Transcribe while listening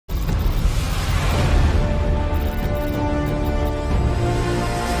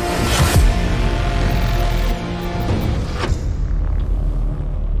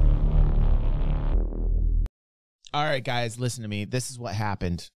All right, guys, listen to me. This is what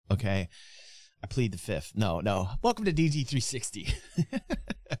happened, okay? I plead the fifth. No. Welcome to DG360.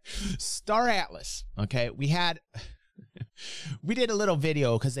 Star Atlas, okay? We did a little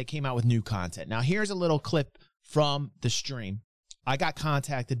video because they came out with new content. Now, here's a little clip from the stream. I got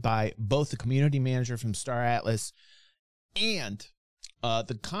contacted by both the community manager from Star Atlas and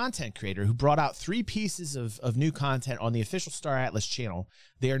the content creator who brought out 3 pieces of new content on the official Star Atlas channel.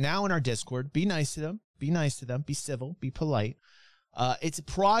 They are now in our Discord. Be nice to them. Be nice to them. Be civil. Be polite. It's a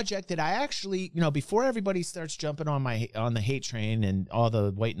project that I actually, before everybody starts jumping on the hate train and all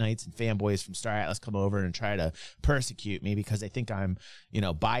the white knights and fanboys from Star Atlas come over and try to persecute me because they think I'm,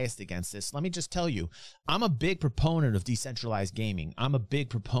 biased against this. Let me just tell you, I'm a big proponent of decentralized gaming. I'm a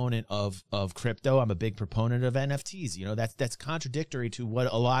big proponent of crypto. I'm a big proponent of NFTs. That's contradictory to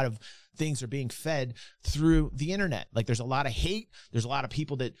what a lot of things are being fed through the internet. Like, there's a lot of hate. There's a lot of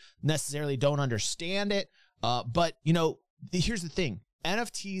people that necessarily don't understand it. But here's the thing.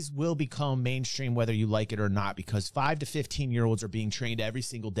 NFTs will become mainstream whether you like it or not, because 5 to 15-year-olds are being trained every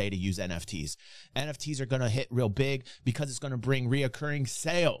single day to use NFTs. NFTs are going to hit real big because it's going to bring reoccurring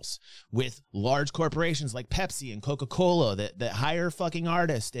sales with large corporations like Pepsi and Coca-Cola that hire fucking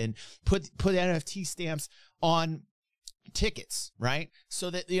artists and put NFT stamps on tickets, right? So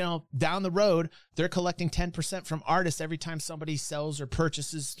that, down the road, they're collecting 10% from artists every time somebody sells or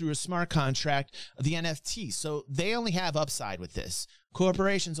purchases through a smart contract the NFT. So they only have upside with this.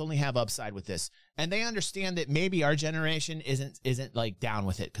 Corporations only have upside with this. And they understand that maybe our generation isn't like down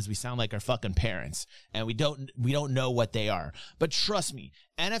with it because we sound like our fucking parents and we don't know what they are. But trust me,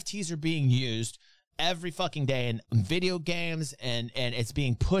 NFTs are being used every fucking day in video games, and it's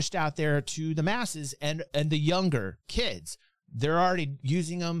being pushed out there to the masses and the younger kids. They're already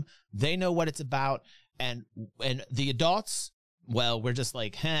using them. They know what it's about. And the adults, well, we're just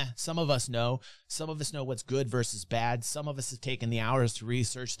like, some of us know. Some of us know what's good versus bad. Some of us have taken the hours to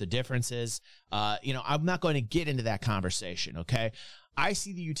research the differences. I'm not going to get into that conversation, okay? I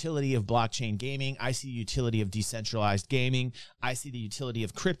see the utility of blockchain gaming. I see the utility of decentralized gaming. I see the utility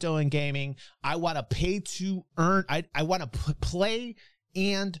of crypto in gaming. I want to pay to earn. I want to play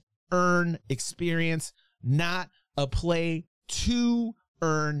and earn experience, not a play to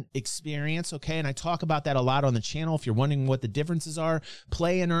earn experience, okay? And I talk about that a lot on the channel. If you're wondering what the differences are,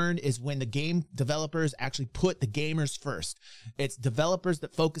 play and earn is when the game developers actually put the gamers first. It's developers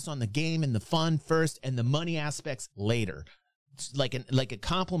that focus on the game and the fun first and the money aspects later. Like a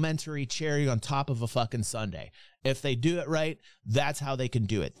complimentary cherry on top of a fucking sundae. If they do it right, that's how they can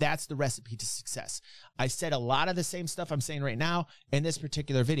do it. That's the recipe to success. I said a lot of the same stuff I'm saying right now in this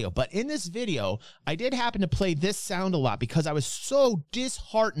particular video. But in this video, I did happen to play this sound a lot because I was so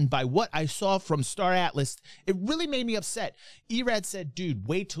disheartened by what I saw from Star Atlas. It really made me upset. Erad said, dude,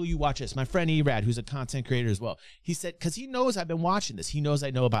 wait till you watch this. My friend Erad, who's a content creator as well, he said, because he knows I've been watching this. He knows I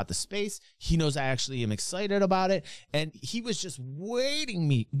know about the space. He knows I actually am excited about it. And he was just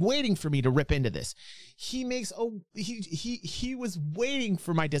waiting for me to rip into this. He was waiting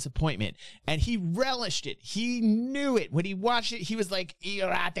for my disappointment, and he relished it. He knew it. When he watched it, he was like, I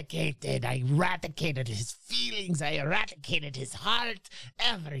eradicated his feelings. I eradicated his heart.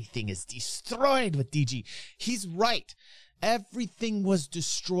 Everything is destroyed with DG. He's right. Everything was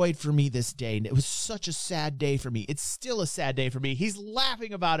destroyed for me this day, and it was such a sad day for me. It's still a sad day for me. He's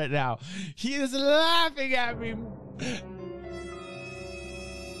laughing about it now. He is laughing at me.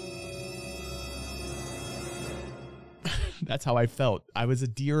 That's how I felt. I was a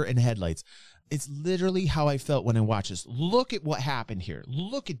deer in headlights. It's literally how I felt when I watched this. Look at what happened here.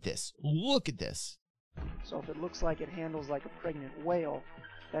 Look at this. Look at this. So if it looks like it handles like a pregnant whale,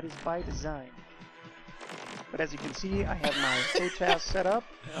 that is by design. But as you can see, I have my HOTAS set up.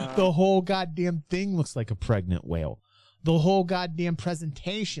 The whole goddamn thing looks like a pregnant whale. The whole goddamn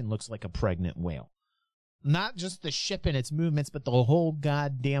presentation looks like a pregnant whale. Not just the ship and its movements, but the whole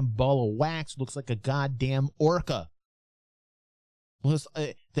goddamn ball of wax looks like a goddamn orca.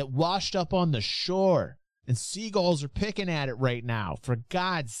 That washed up on the shore, and seagulls are picking at it right now. For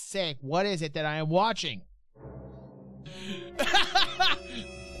God's sake, what is it that I am watching?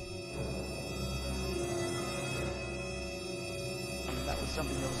 That was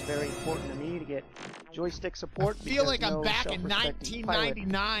something that was very important to me to get joystick support. I feel like I'm back in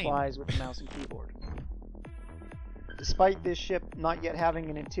 1999. Flies with the mouse and keyboard. Despite this ship not yet having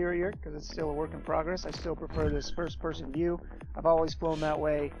an interior, because it's still a work in progress, I still prefer this first-person view. I've always flown that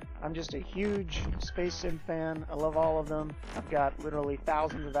way. I'm just a huge space sim fan. I love all of them. I've got literally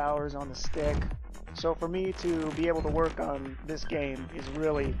thousands of hours on the stick. So for me to be able to work on this game is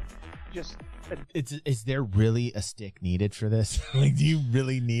really just is there really a stick needed for this? Like, do you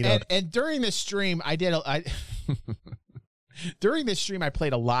really need it? And during this stream, during this stream, I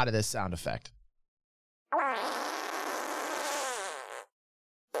played a lot of this sound effect.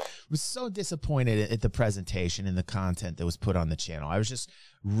 Was so disappointed at the presentation and the content that was put on the channel. I was just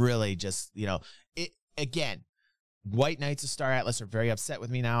really again, White Knights of Star Atlas are very upset with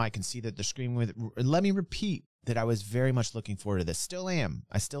me now. I can see that they're screaming with it. Let me repeat that I was very much looking forward to this. Still am.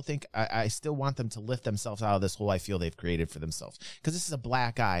 I still think I still want them to lift themselves out of this hole I feel they've created for themselves. Because this is a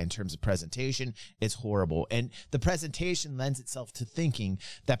black eye in terms of presentation. It's horrible. And the presentation lends itself to thinking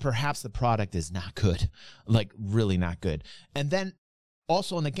that perhaps the product is not good. Like, really not good. And then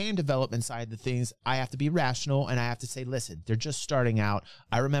also on the game development side of the things, I have to be rational and I have to say, listen, they're just starting out.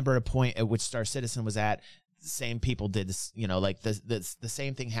 I remember a point at which Star Citizen was at. Same people did this, like the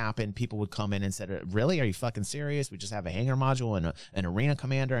same thing happened. People would come in and said, really, are you fucking serious? We just have a hangar module and an arena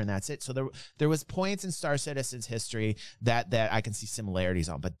commander and that's it. So there was points in Star Citizen's history that I can see similarities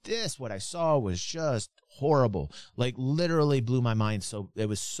on. But this, what I saw was just horrible. Like, literally blew my mind. So it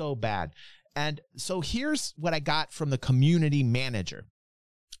was so bad. And so here's what I got from the community manager,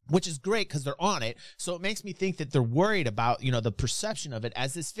 which is great because they're on it. So it makes me think that they're worried about, the perception of it,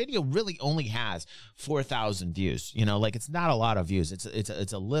 as this video really only has 4,000 views. Like, it's not a lot of views.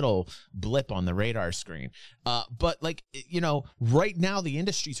 It's a little blip on the radar screen. But like, right now the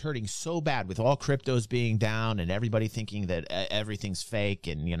industry's hurting so bad with all cryptos being down and everybody thinking that everything's fake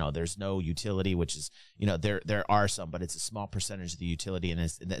and, there's no utility, which is, there are some, but it's a small percentage of the utility, and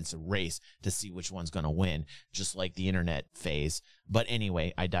it's a race to see which one's going to win, just like the internet phase. But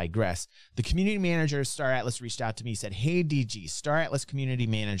anyway, I digress. The community manager of Star Atlas reached out to me, said, hey, DG, Star Atlas community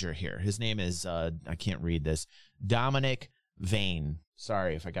manager here. His name is, I can't read this, Dominic Vane.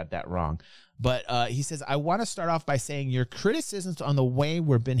 Sorry if I got that wrong. But he says, I want to start off by saying your criticisms on the way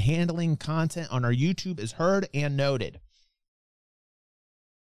we've been handling content on our YouTube is heard and noted.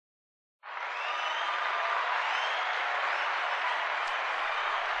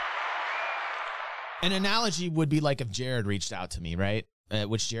 An analogy would be like if Jared reached out to me, right?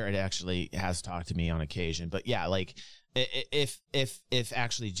 Which Jared actually has talked to me on occasion. But yeah, like if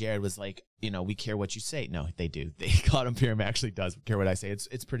actually Jared was like, we care what you say. No, they do. Cloud Imperium actually does care what I say.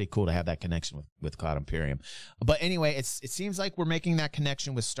 It's pretty cool to have that connection with Cloud Imperium. But anyway, it seems like we're making that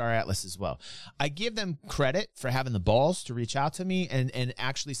connection with Star Atlas as well. I give them credit for having the balls to reach out to me and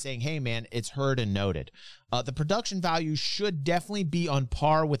actually saying, hey man, it's heard and noted. The production value should definitely be on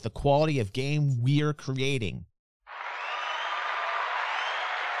par with the quality of game we're creating.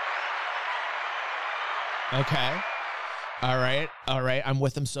 Okay. All right. I'm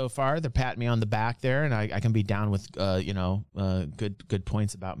with them so far. They're patting me on the back there, and I can be down with, good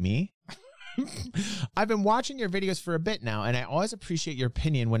points about me. I've been watching your videos for a bit now, and I always appreciate your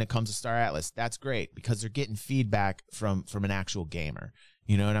opinion when it comes to Star Atlas. That's great because they're getting feedback from an actual gamer.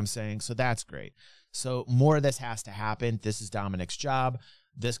 You know what I'm saying? So that's great. So more of this has to happen. This is Dominic's job.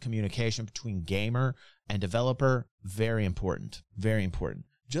 This communication between gamer and developer, very important. Very important.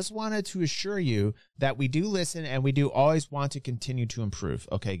 Just wanted to assure you that we do listen and we do always want to continue to improve.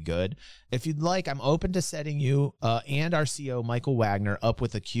 Okay, good. If you'd like, I'm open to setting you and our CEO, Michael Wagner, up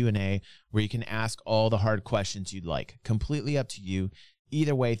with a Q&A where you can ask all the hard questions you'd like. Completely up to you.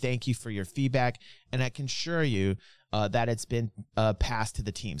 Either way, thank you for your feedback, and I can assure you that it's been passed to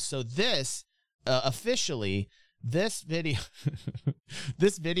the team. So this, officially, this video,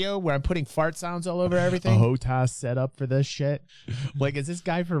 this video where I'm putting fart sounds all over everything. A HOTAS set up for this shit. Like, is this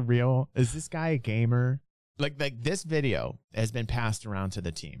guy for real? Is this guy a gamer? Like this video has been passed around to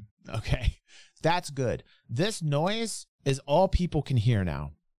the team. Okay, that's good. This noise is all people can hear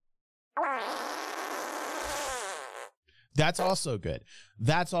now. That's also good.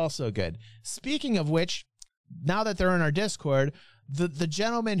 That's also good. Speaking of which, now that they're in our Discord, the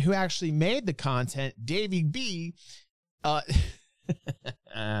gentleman who actually made the content, Davey B,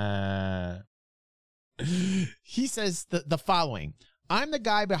 he says the following: I'm the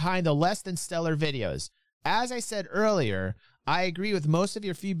guy behind the less than stellar videos. As I said earlier, I agree with most of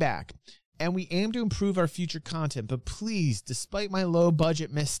your feedback, and we aim to improve our future content, but please, despite my low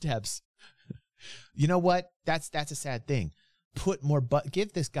budget missteps, you know what? That's a sad thing. Put more,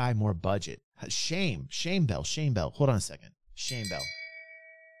 give this guy more budget. Shame bell. Hold on a second. Shame bell.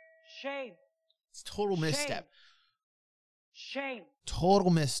 Shame. It's total misstep. Shame. Total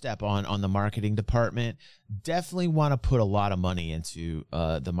misstep on the marketing department. Definitely want to put a lot of money into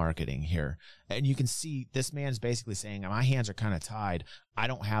the marketing here. And you can see this man's basically saying, my hands are kind of tied. I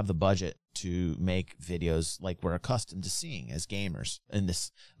don't have the budget to make videos like we're accustomed to seeing as gamers. And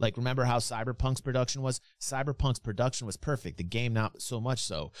this, like, remember how Cyberpunk's production was? Cyberpunk's production was perfect. The game not so much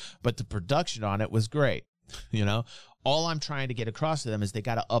so, but the production on it was great. You know, all I'm trying to get across to them is they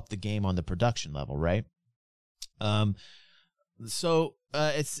got to up the game on the production level, right? So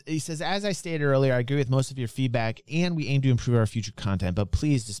he says, as I stated earlier, I agree with most of your feedback and we aim to improve our future content, but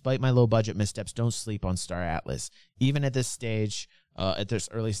please, despite my low budget missteps, don't sleep on Star Atlas. Even at this stage, at this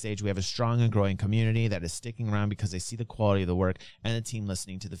early stage, we have a strong and growing community that is sticking around because they see the quality of the work and the team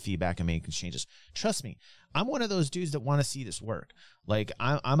listening to the feedback and making changes. Trust me, I'm one of those dudes that want to see this work. Like,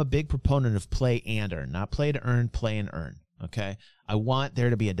 I'm a big proponent of play and earn, not play to earn, play and earn. Okay, I want there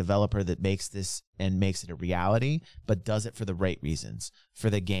to be a developer that makes this and makes it a reality, but does it for the right reasons,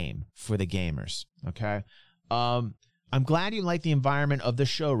 for the game, for the gamers. Okay, I'm glad you like the environment of the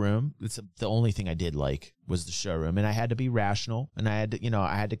showroom. It's the only thing I did like was the showroom, and I had to be rational, and I had to,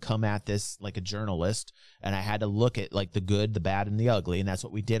 I had to come at this like a journalist, and I had to look at like the good, the bad, and the ugly, and that's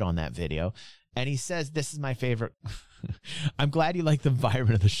what we did on that video. And he says, this is my favorite. I'm glad you like the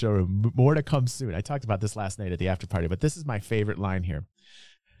environment of the showroom. More to come soon. I talked about this last night at the after party, but this is my favorite line here.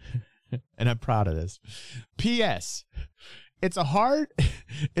 And I'm proud of this. P.S. It's hard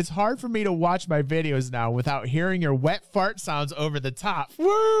for me to watch my videos now without hearing your wet fart sounds over the top.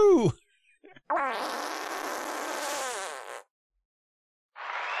 Woo!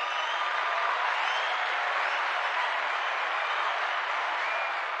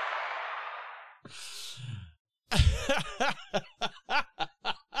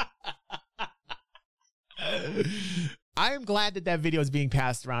 I am glad that video is being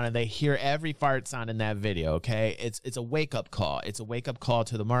passed around and they hear every fart sound in that video, okay? It's a wake-up call. It's a wake-up call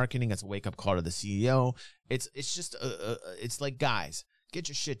to the marketing. It's a wake-up call to the CEO. It's just, it's like, guys, get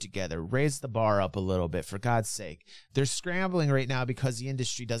your shit together. Raise the bar up a little bit, for God's sake. They're scrambling right now because the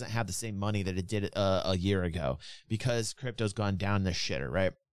industry doesn't have the same money that it did a year ago because crypto's gone down the shitter,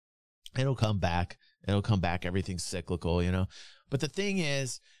 right? It'll come back. It'll come back. Everything's cyclical, you know? But the thing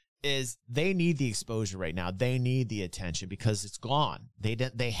is they need the exposure right now. They need the attention because it's gone.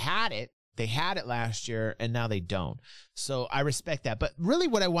 They had it. They had it last year, and now they don't. So I respect that. But really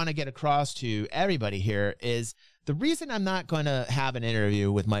what I want to get across to everybody here is the reason I'm not going to have an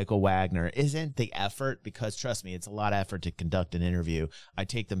interview with Michael Wagner isn't the effort, because trust me, it's a lot of effort to conduct an interview. I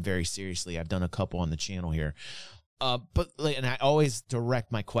take them very seriously. I've done a couple on the channel here. And I always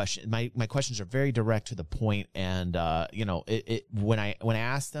direct my question. My questions are very direct to the point, and when I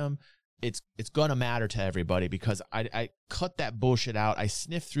ask them, it's gonna matter to everybody because I cut that bullshit out. I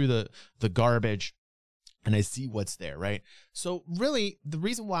sniff through the garbage, and I see what's there, right? So really, the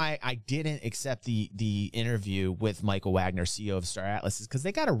reason why I didn't accept the interview with Michael Wagner, CEO of Star Atlas, is because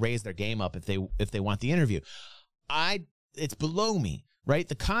they got to raise their game up if they want the interview. It's below me, right?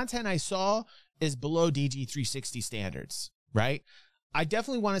 The content I saw is below DG360 standards, right? I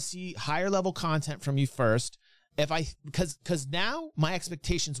definitely want to see higher level content from you first. Because now my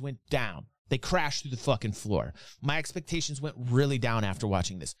expectations went down. They crashed through the fucking floor. My expectations went really down after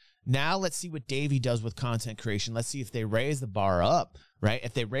watching this. Now let's see what Davey does with content creation. Let's see if they raise the bar up, right?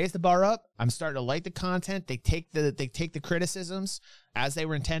 If they raise the bar up, I'm starting to like the content. They take the criticisms as they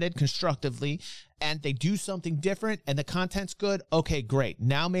were intended constructively, and they do something different, and the content's good. Okay, great.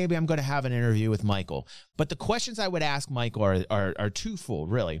 Now maybe I'm going to have an interview with Michael. But the questions I would ask Michael are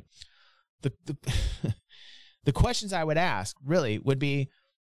twofold, really. The questions I would ask really would be,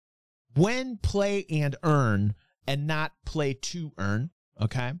 when play and earn and not play to earn,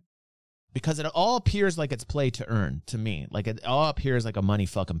 okay? Because it all appears like it's play to earn to me. Like it all appears like a money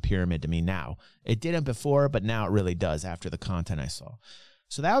fucking pyramid to me now. It didn't before, but now it really does after the content I saw.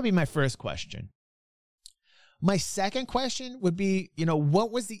 So that would be my first question. My second question would be,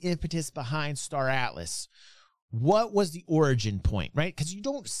 what was the impetus behind Star Atlas? What was the origin point, right? Because you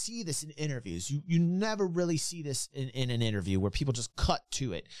don't see this in interviews. You never really see this in an interview where people just cut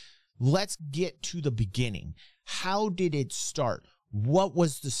to it. Let's get to the beginning. How did it start? What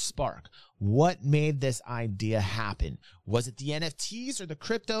was the spark? What made this idea happen? Was it the NFTs or the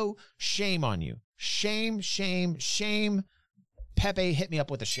crypto? Shame on you. Shame, shame, shame. Pepe, hit me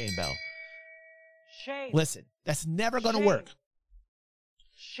up with a shame bell. Shame. Listen, that's never going to work.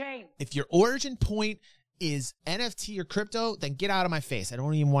 Shame. If your origin point is NFT or crypto, then get out of my face. I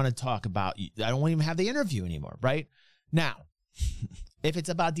don't even want to talk about you. I don't even have the interview anymore, right? Now, if it's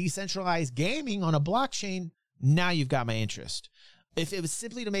about decentralized gaming on a blockchain, now you've got my interest. If it was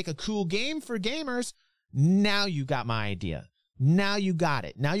simply to make a cool game for gamers, now you got my idea. Now you got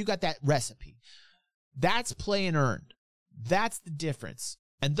it. Now you got that recipe. That's play and earned. That's the difference.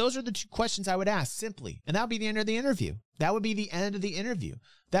 And those are the two questions I would ask simply. And that would be the end of the interview. That would be the end of the interview.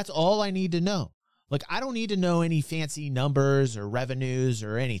 That's all I need to know. Like, I don't need to know any fancy numbers or revenues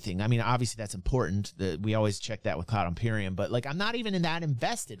or anything. I mean, obviously that's important. We always check that with Cloud Imperium. But like, I'm not even in that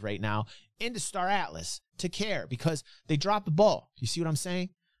invested right now into Star Atlas to care because they dropped the ball. You see what I'm saying?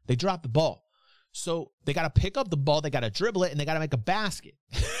 They dropped the ball. So they got to pick up the ball, they got to dribble it, and they got to make a basket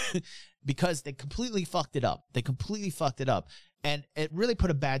because they completely fucked it up. They completely fucked it up. And it really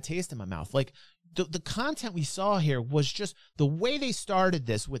put a bad taste in my mouth. Like, the content we saw here was just the way they started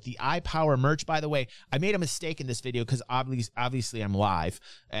this with the iPower merch. By the way, I made a mistake in this video because obviously I'm live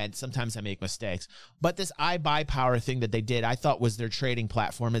and sometimes I make mistakes. But this iBuyPower thing that they did, I thought was their trading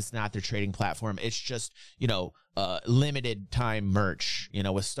platform. It's not their trading platform. It's just, you know, limited time merch, you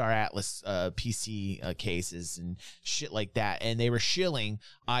know, with Star Atlas PC cases and shit like that. And they were shilling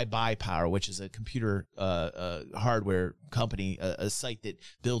iBuyPower, which is a computer hardware company, a site that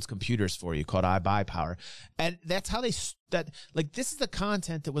builds computers for you called iBuyPower. And that's how they like, this is the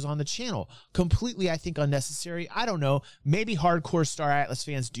content that was on the channel. Completely, I think, unnecessary. I don't know. Maybe hardcore Star Atlas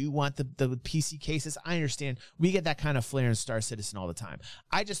fans do want the PC cases. I understand. We get that kind of flair in Star Citizen all the time.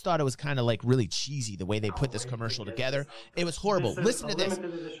 I just thought it was kind of like really cheesy the way they put this commercial together. It was horrible. Listen to this.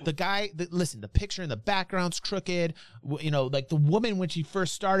 The guy, listen, the picture in the background's crooked. You know, like the woman when she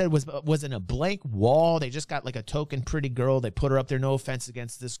first started was in a blank wall. They just got like a token pretty girl. They put her up there. No offense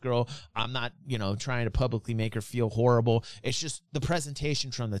against this girl. I'm not, you know, trying to publicly make her feel horrible. It's just the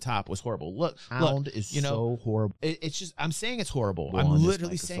presentation from the top was horrible. Look, is you know, so horrible. It's just, I'm saying it's horrible. Well, I'm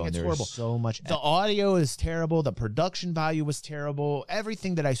literally saying it's horrible. So much. The audio is terrible. The production value was terrible.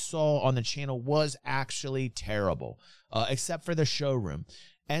 Everything that I saw on the channel was actually terrible, except for the showroom.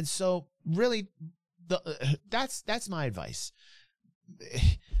 And so, really, that's my advice.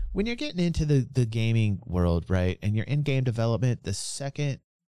 When you're getting into the gaming world, right, and you're in game development, the second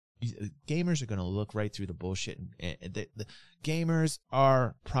gamers are going to look right through the bullshit. And the gamers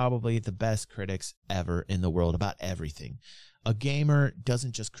are probably the best critics ever in the world about everything. A gamer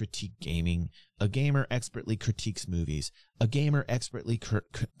doesn't just critique gaming. A gamer expertly critiques movies. A gamer expertly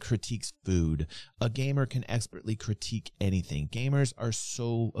critiques food. A gamer can expertly critique anything. Gamers are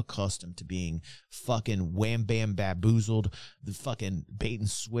so accustomed to being fucking wham bam baboozled, the fucking bait and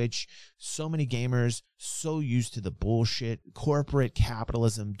switch. So many gamers so used to the bullshit. Corporate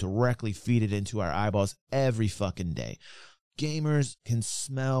capitalism directly feed it into our eyeballs every fucking day. Gamers can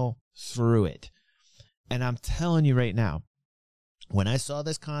smell through it. And I'm telling you right now, when I saw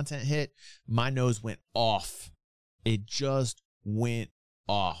this content hit, my nose went off. It just went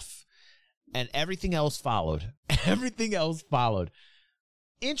off. And everything else followed. Everything else followed.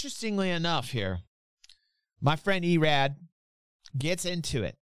 Interestingly enough here, my friend Erad gets into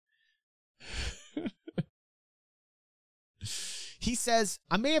it. He says,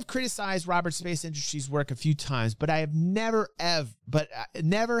 I may have criticized Robert Space Industries' work a few times, but I have never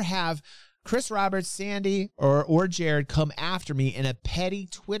have Chris Roberts, Sandy, or Jared come after me in a petty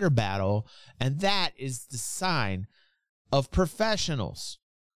Twitter battle, and that is the sign of professionals.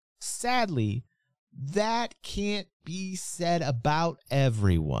 Sadly, that can't be said about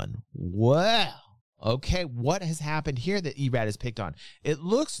everyone. Well, okay, what has happened here that Erad has picked on? It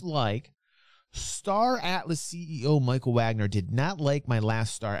looks like Star Atlas CEO Michael Wagner did not like my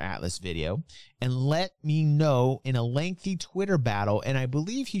last Star Atlas video and let me know in a lengthy Twitter battle, and I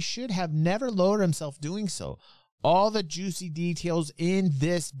believe he should have never lowered himself doing so. All the juicy details in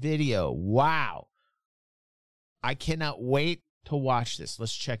this video. Wow. I cannot wait to watch this.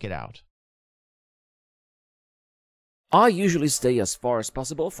 Let's check it out. I usually stay as far as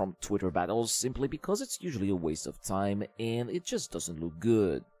possible from Twitter battles simply because it's usually a waste of time and it just doesn't look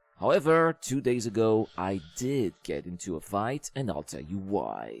good. However, 2 days ago, I did get into a fight, and I'll tell you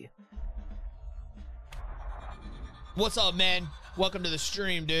why. What's up, man? Welcome to the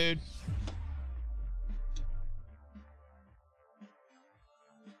stream, dude.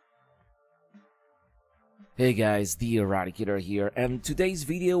 Hey guys, the Eradicator here, and today's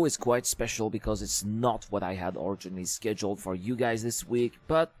video is quite special because it's not what I had originally scheduled for you guys this week,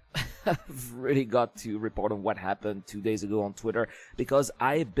 but I've really got to report on what happened 2 days ago on Twitter because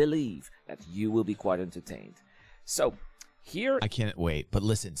I believe that you will be quite entertained. So, here... I can't wait. But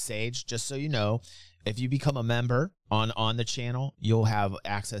listen, Sage, just so you know, if you become a member on the channel, you'll have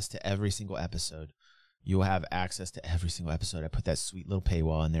access to every single episode. You'll have access to every single episode. I put that sweet little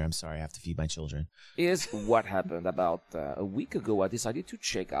paywall in there. I'm sorry, I have to feed my children. Is what happened about a week ago. I decided to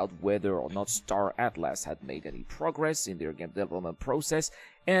check out whether or not Star Atlas had made any progress in their game development process,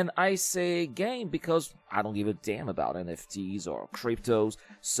 And I say game because I don't give a damn about NFTs or cryptos.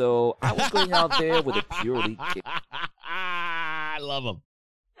 So I was going out there with a purely... I love them.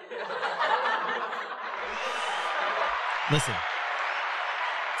 Listen.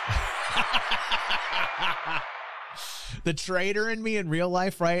 The trader in me in real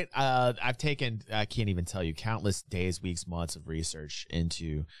life, right? I've taken, I can't even tell you, countless days, weeks, months of research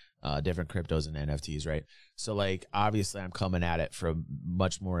into different cryptos and NFTs, right? So, like, obviously I'm coming at it from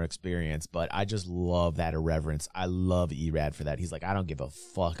much more experience, but I just love that irreverence. I love Erad for that. He's like, I don't give a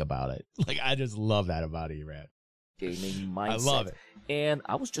fuck about it. Like, I just love that about Erad. Gaming mindset. I love it. And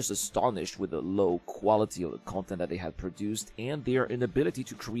I was just astonished with the low quality of the content that they had produced and their inability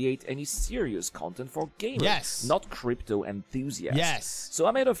to create any serious content for gamers, yes, not crypto enthusiasts. Yes. So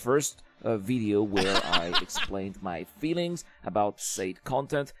I made a first video where I explained my feelings about said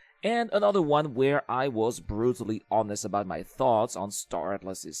content, and another one where I was brutally honest about my thoughts on Star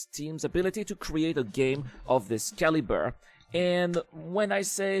Atlas's team's ability to create a game of this caliber. And when I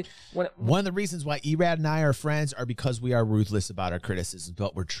say... One of the reasons why Erad and I are friends are because we are ruthless about our criticisms,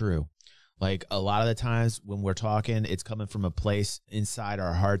 but we're true. Like, a lot of the times when we're talking, it's coming from a place inside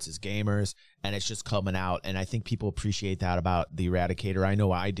our hearts as gamers, and it's just coming out. And I think people appreciate that about the Eradicator. I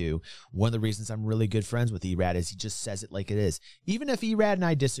know I do. One of the reasons I'm really good friends with Erad is he just says it like it is. Even if Erad and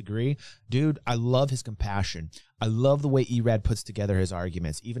I disagree, dude, I love his compassion. I love the way Erad puts together his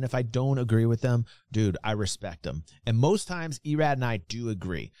arguments. Even if I don't agree with them, dude, I respect them. And most times, Erad and I do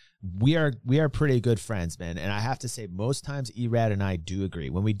agree. We are pretty good friends, man. And I have to say, most times, Erad and I do agree.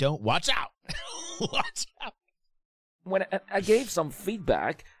 When we don't, watch out! Watch out! When I gave some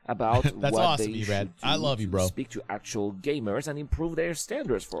feedback about That's what awesome, they Erad. should do I love you, bro. to speak to actual gamers and improve their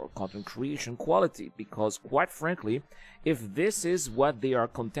standards for content creation quality, because quite frankly, if this is what they are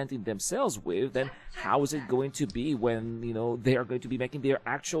contenting themselves with, then how is it going to be when, you know, they are going to be making their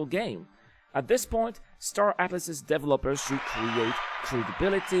actual game? At this point, Star Atlas's developers should create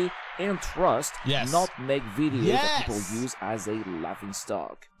credibility and trust, yes, not make videos yes, that people use as a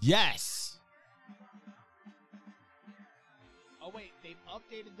laughingstock. Yes. Oh wait, they've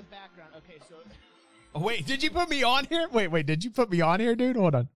updated the background. Okay, so. Oh wait, did you put me on here? Wait, did you put me on here, dude?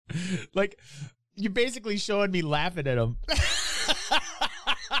 Hold on. Like, you basically showing me laughing at him.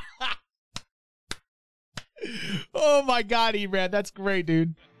 Oh my God, Erad, that's great,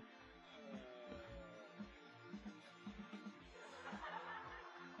 dude.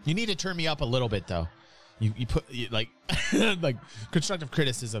 You need to turn me up a little bit, though. You put like like constructive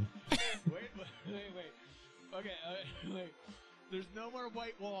criticism. Wait. Okay, wait. There's no more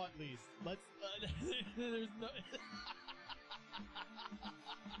white wall, at least. Let's. There's no.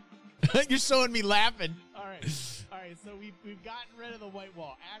 You're showing me laughing. All right. So we've gotten rid of the white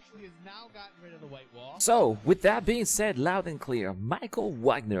wall. Ashley has now gotten rid of the white wall. So, with that being said, loud and clear, Michael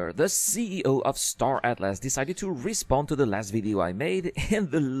Wagner, the CEO of Star Atlas, decided to respond to the last video I made,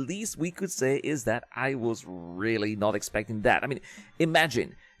 and the least we could say is that I was really not expecting that. I mean,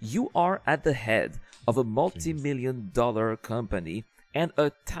 imagine you are at the head of a multi-million-dollar company, and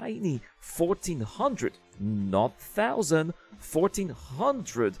a tiny 1,400, not 1,000,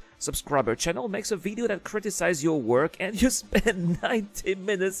 1,400 subscriber channel makes a video that criticizes your work, and you spend 90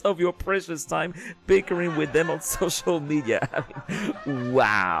 minutes of your precious time bickering with them on social media. I mean,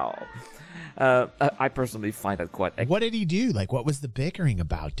 wow. I personally find that quite... What did he do? Like, what was the bickering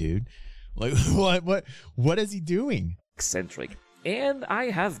about, dude? Like, what is he doing? Eccentric. And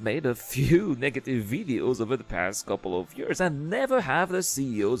I have made a few negative videos over the past couple of years, and never have the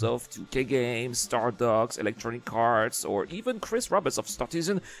CEOs of 2K Games, Stardogs, Electronic Arts, or even Chris Roberts of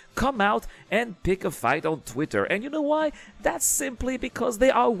Startisan come out and pick a fight on Twitter. And you know why? That's simply because they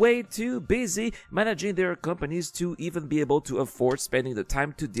are way too busy managing their companies to even be able to afford spending the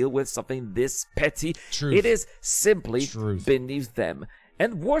time to deal with something this petty. Truth. It is simply Truth. beneath them.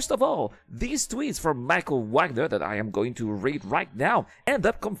 And worst of all, these tweets from Michael Wagner that I am going to read right now end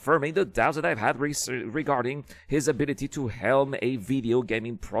up confirming the doubts that I've had regarding his ability to helm a video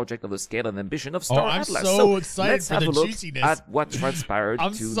gaming project of the scale and ambition of Star Atlas. I'm so excited let's for have the a look juiciness. at what transpired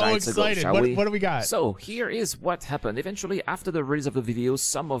I'm 2 so nights excited. ago, shall we? What do we got? So here is what happened. Eventually, after the release of the video,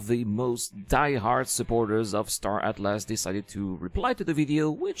 some of the most die-hard supporters of Star Atlas decided to reply to the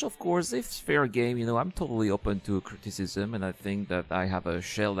video, which of course, if it's fair game, you know, I'm totally open to criticism, and I think that I have a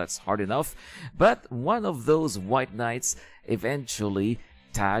shell that's hard enough. But one of those white knights eventually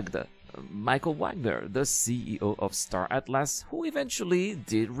tagged Michael Wagner, the CEO of Star Atlas, who eventually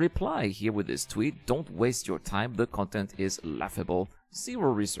did reply here with this tweet: "Don't waste your time, the content is laughable."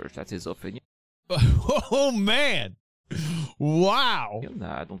 Zero research, that's his opinion. Oh man, Wow.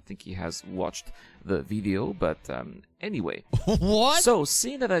 I don't think he has watched the video, but anyway. What? So,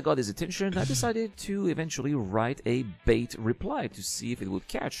 seeing that I got his attention, I decided to eventually write a bait reply to see if it would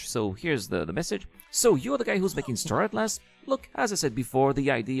catch. So, here's the message. So, you're the guy who's making Star Atlas? Look, as I said before, the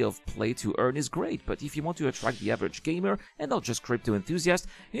idea of play to earn is great, but if you want to attract the average gamer and not just crypto enthusiasts,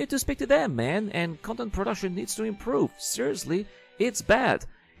 you need to speak to them, man, and content production needs to improve. Seriously, it's bad.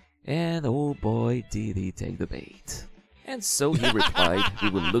 And oh boy, did he take the bait. And so he replied,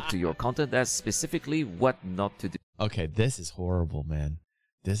 we will look to your content as specifically what not to do. Okay, this is horrible, man.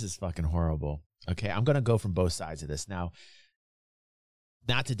 This is fucking horrible. Okay, I'm going to go from both sides of this. Now,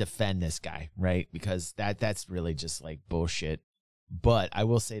 not to defend this guy, right? Because that's really just like bullshit. But I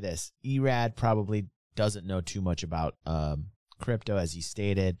will say this. Erad probably doesn't know too much about crypto, as he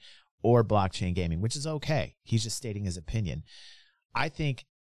stated, or blockchain gaming, which is okay. He's just stating his opinion. I think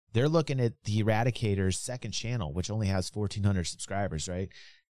they're looking at the Eradicator's second channel, which only has 1,400 subscribers, right?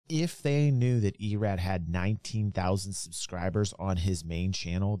 If they knew that Erad had 19,000 subscribers on his main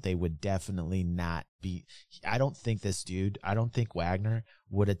channel, they would definitely not be. I don't think this dude, I don't think Wagner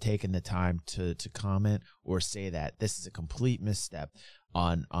would have taken the time to comment or say that. This is a complete misstep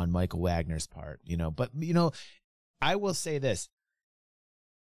on Michael Wagner's part, you know. But, you know, I will say this.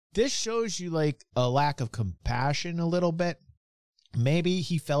 This shows you like a lack of compassion a little bit. Maybe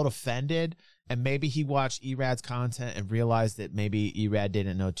he felt offended, and maybe he watched Erad's content and realized that maybe Erad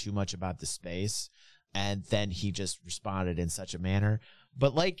didn't know too much about the space, and then he just responded in such a manner.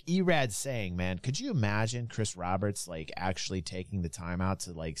 But like Erad's saying, man, could you imagine Chris Roberts like actually taking the time out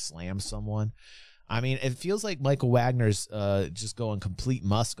to like slam someone? I mean, it feels like Michael Wagner's just going complete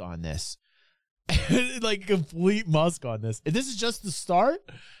Musk on this. Like complete Musk on this. And this is just the start?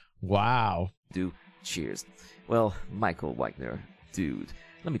 Wow. Cheers. Well, Michael Wagner, dude,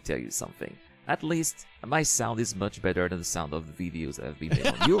 let me tell you something. At least my sound is much better than the sound of the videos that have been made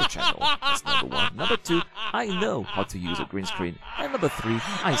on your channel. That's number one. Number two, I know how to use a green screen. And number three,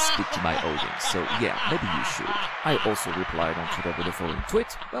 I speak to my audience. So yeah, maybe you should. I also replied on Twitter with the following tweet.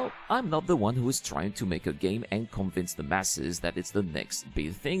 Well, I'm not the one who is trying to make a game and convince the masses that it's the next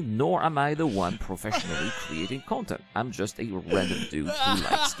big thing, nor am I the one professionally creating content. I'm just a random dude who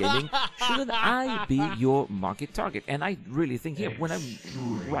likes gaming. Shouldn't I be your market target? And I really think here, when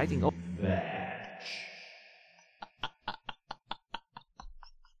I'm writing up...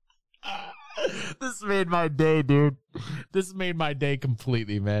 This made my day, dude. This made my day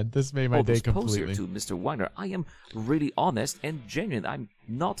completely, man. This made my day completely. To Mr. Wagner, I am really honest and genuine. I'm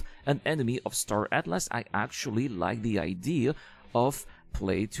not an enemy of Star Atlas. I actually like the idea of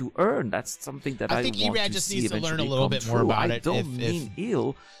play to earn. That's something that I think want Erad to just see needs to learn a eventually little bit more about I it. don't mean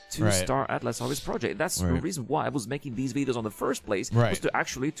ill to Right. Star Atlas or his project. That's the reason why I was making these videos on the first place, Right. was to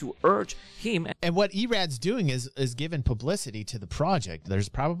actually to urge him. And what Erad's doing is giving publicity to the project. There's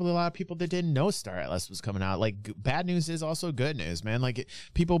probably a lot of people that didn't know Star Atlas was coming out. Like, bad news is also good news, man. Like,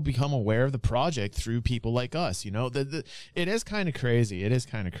 people become aware of the project through people like us, you know? It is kind of crazy. It is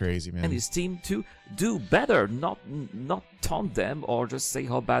kind of crazy, man. And his team to do better, not taunt them or just say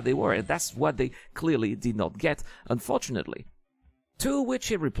how bad they were. And that's what they clearly did not get, unfortunately. To which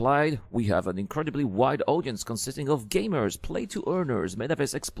he replied, we have an incredibly wide audience consisting of gamers, play-to-earners,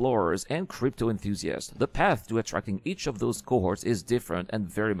 metaverse explorers, and crypto enthusiasts. The path to attracting each of those cohorts is different and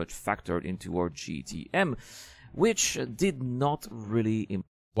very much factored into our GTM, which did not really...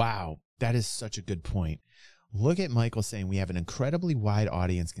 Wow, that is such a good point. Look at Michael saying we have an incredibly wide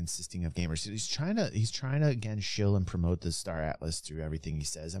audience consisting of gamers. He's trying to again shill and promote the Star Atlas through everything he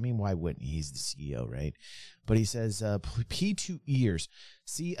says. I mean, why wouldn't he? He's the CEO, right? But he says P2 ears.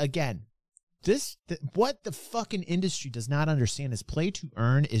 See, again, what the fucking industry does not understand is play to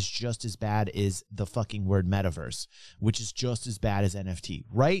earn is just as bad as the fucking word metaverse, which is just as bad as NFT.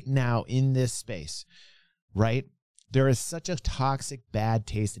 Right now in this space, right? There is such a toxic, bad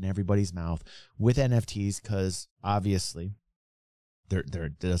taste in everybody's mouth with NFTs because obviously there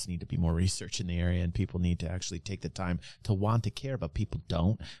does need to be more research in the area and people need to actually take the time to want to care, but people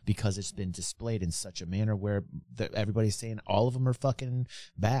don't because it's been displayed in such a manner where everybody's saying all of them are fucking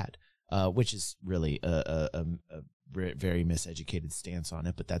bad, which is really a very miseducated stance on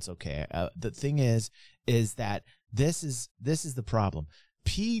it, but that's okay. The thing is that this is the problem.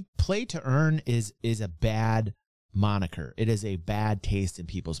 Play to earn is a bad moniker. It is a bad taste in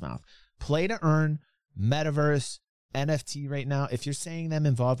people's mouth. Play to earn, metaverse, NFT right now, if you're saying them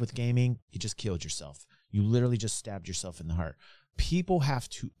involved with gaming, you just killed yourself. You literally just stabbed yourself in the heart. People have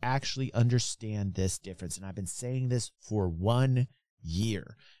to actually understand this difference. And I've been saying this for 1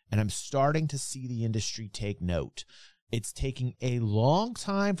 year. And I'm starting to see the industry take note. It's taking a long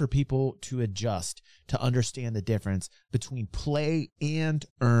time for people to adjust, to understand the difference between play and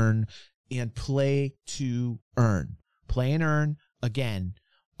earn and play to earn. Play and earn, again,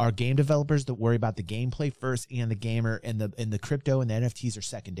 are game developers that worry about the gameplay first, and the gamer and the crypto and the NFTs are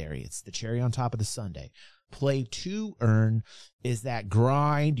secondary. It's the cherry on top of the sundae. Play to earn is that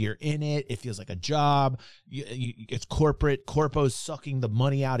grind. You're in it. It feels like a job. It's corporate. Corpo's sucking the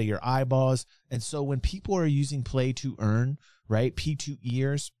money out of your eyeballs. And so when people are using play to earn, right, P2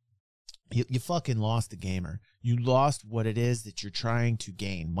 ears, you fucking lost the gamer. You lost what it is that you're trying to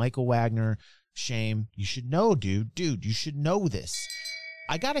gain. Michael Wagner, shame. You should know, dude. Dude, you should know this.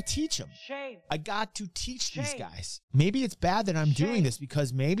 I got to teach them. Shame. I got to teach Shame. these guys. Maybe it's bad that I'm doing this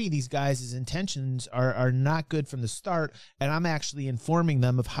because maybe these guys' intentions are not good from the start, and I'm actually informing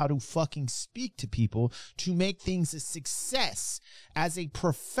them of how to fucking speak to people to make things a success as a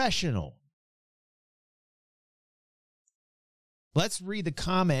professional. Let's read the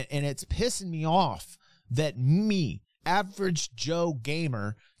comment, and it's pissing me off that me, average Joe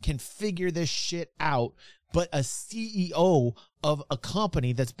gamer, can figure this shit out, but a CEO of a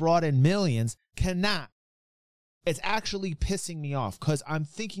company that's brought in millions cannot. It's actually pissing me off because I'm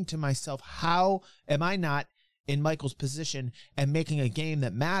thinking to myself, how am I not in Michael's position and making a game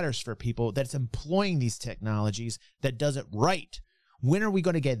that matters for people, that's employing these technologies, that does it right? When are we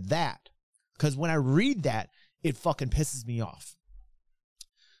going to get that? Because when I read that, it fucking pisses me off.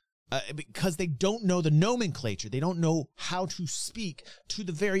 Because they don't know the nomenclature. They don't know how to speak to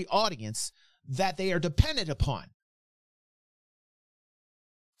the very audience that they are dependent upon.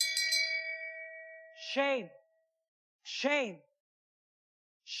 Shame. Shame.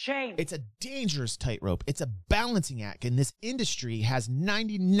 Shame. It's a dangerous tightrope. It's a balancing act. And this industry has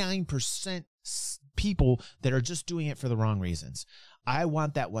 99% people that are just doing it for the wrong reasons. I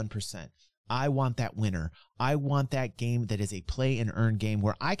want that 1%. I want that winner. I want that game that is a play and earn game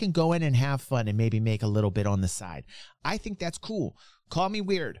where I can go in and have fun and maybe make a little bit on the side. I think that's cool. Call me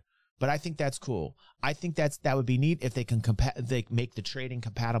weird, but I think that's cool. I think that would be neat if they can they make the trading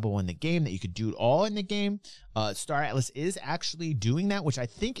compatible in the game, that you could do it all in the game. Star Atlas is actually doing that, which I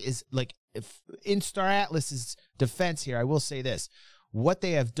think is like, if in Star Atlas's defense here, I will say this: what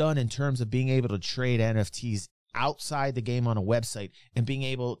they have done in terms of being able to trade NFTs outside the game on a website and being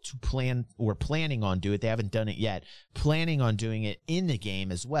able to plan, or planning on do it, they haven't done it yet, planning on doing it in the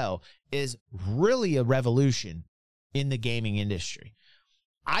game as well, is really a revolution in the gaming industry.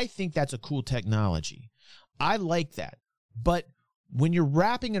 I think that's a cool technology. I like that. But when you're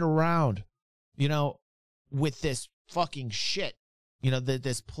wrapping it around, you know, with this fucking shit, you know,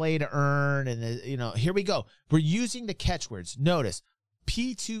 this play to earn, and you know, here we go. We're using the catchwords. Notice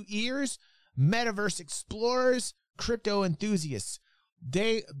P2 ears, metaverse explorers, crypto enthusiasts.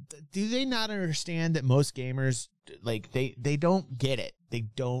 Do they not understand that most gamers, like, they don't get it. They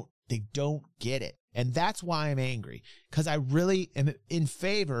don't get it. And that's why I'm angry, because I really am in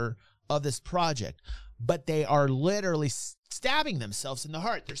favor of this project, but they are literally stabbing themselves in the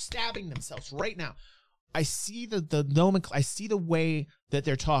heart. They're stabbing themselves right now. I see I see the way that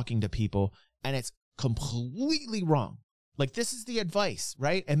they're talking to people, and it's completely wrong. Like, this is the advice,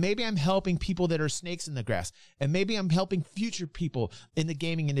 right? And maybe I'm helping people that are snakes in the grass. And maybe I'm helping future people in the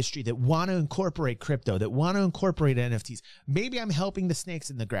gaming industry that want to incorporate crypto, that want to incorporate NFTs. Maybe I'm helping the snakes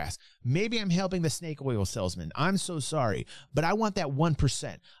in the grass. Maybe I'm helping the snake oil salesman. I'm so sorry. But I want that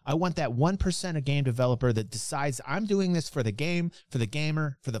 1%. I want that 1% of game developer that decides I'm doing this for the game, for the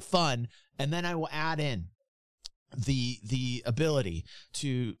gamer, for the fun. And then I will add in the ability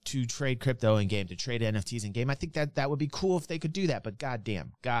to trade crypto in game, to trade NFTs in game. I think that would be cool if they could do that, but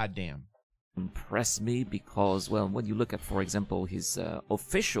goddamn. Impress me because, well, when you look at, for example, his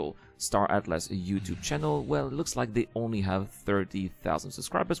official Star Atlas YouTube channel, well, it looks like they only have 30,000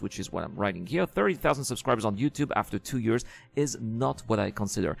 subscribers, which is what I'm writing here. 30,000 subscribers on YouTube after 2 years is not what I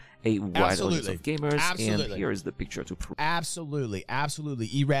consider a wide audience of gamers. Absolutely. And here is the picture to prove. Absolutely.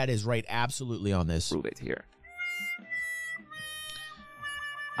 Erad is right. Absolutely on this. Prove it here.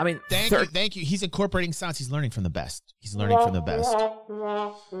 I mean, thank you. He's incorporating sounds. He's learning from the best. You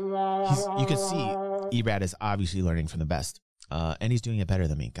can see Erad is obviously learning from the best. And he's doing it better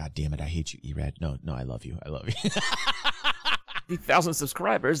than me. God damn it. I hate you, Erad. No, I love you. 50,000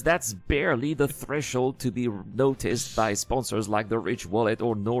 subscribers, that's barely the threshold to be noticed by sponsors like The Rich Wallet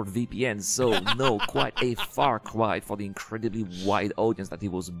or NordVPN. So, no, quite a far cry for the incredibly wide audience that he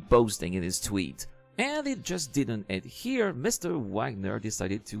was boasting in his tweet. And it just didn't end here. Mr. Wagner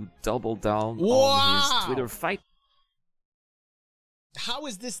decided to double down on his Twitter fight. How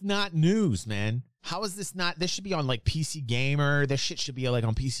is this not news, man? How is this not? This should be on like PC Gamer. This shit should be like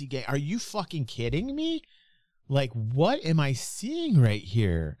on PC Gamer. Are you fucking kidding me? Like, what am I seeing right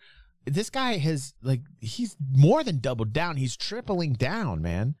here? This guy has, like, he's more than doubled down. He's tripling down,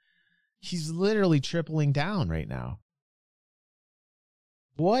 man. He's literally tripling down right now.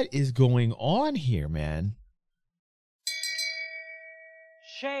 What is going on here, man?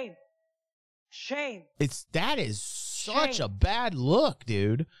 Shame. Shame. That is such a bad look,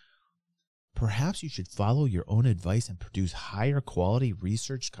 dude. Perhaps you should follow your own advice and produce higher quality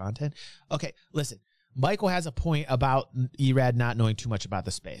research content. Okay, listen. Michael has a point about Erad not knowing too much about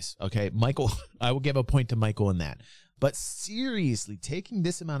the space. Okay, Michael, I will give a point to Michael in that. But seriously, taking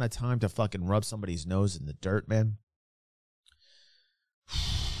this amount of time to fucking rub somebody's nose in the dirt, man.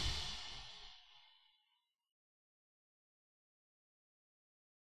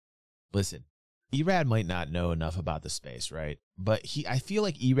 Listen, Erad might not know enough about the space, right? But I feel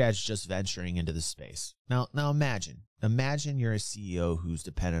like Erad's just venturing into the space. Now imagine you're a CEO who's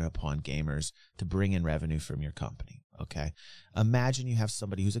dependent upon gamers to bring in revenue from your company, okay? Imagine you have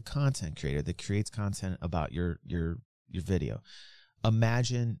somebody who's a content creator that creates content about your video.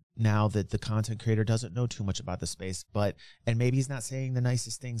 Imagine now that the content creator doesn't know too much about the space, and maybe he's not saying the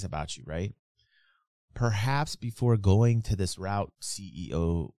nicest things about you, right? Perhaps before going to this route,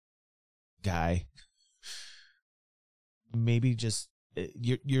 CEO guy, maybe just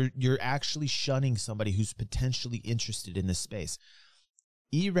you're actually shunning somebody who's potentially interested in this space.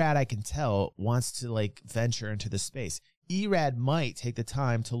 Erad, I can tell, wants to like venture into the space. Erad might take the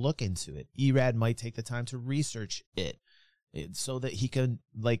time to look into it. Erad might take the time to research it so that he can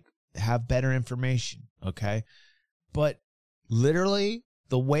like have better information, okay? But literally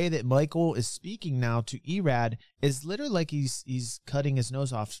the way that Michael is speaking now to Erad is literally like he's cutting his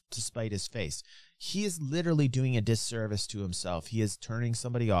nose off to spite his face. He is literally doing a disservice to himself. He is turning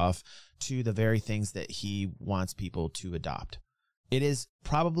somebody off to the very things that he wants people to adopt. It is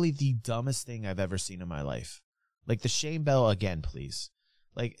probably the dumbest thing I've ever seen in my life. Like the shame bell again, please.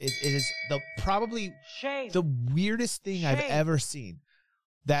 Like it is probably the weirdest thing I've ever seen.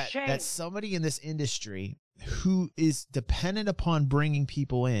 That somebody in this industry who is dependent upon bringing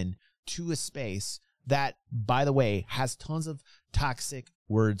people in to a space that, by the way, has tons of toxic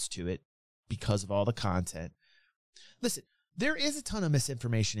words to it because of all the content. Listen, there is a ton of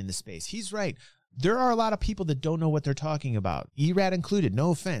misinformation in the space. He's right. There are a lot of people that don't know what they're talking about. Erad included.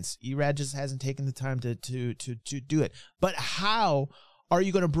 No offense. Erad just hasn't taken the time to do it. But how are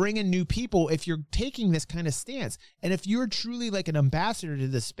you going to bring in new people if you're taking this kind of stance? And if you're truly like an ambassador to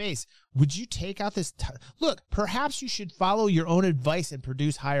this space, would you take out this? Look, perhaps you should follow your own advice and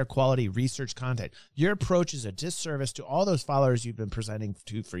produce higher quality research content. Your approach is a disservice to all those followers you've been presenting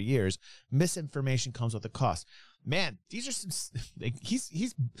to for years. Misinformation comes with a cost. Man, these are some. Like,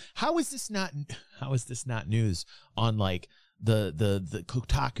 how is this not news on like the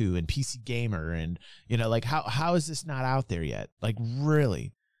Kotaku and PC Gamer, and you know, like how is this not out there yet? Like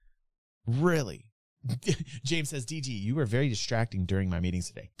really James says, DG, you were very distracting during my meetings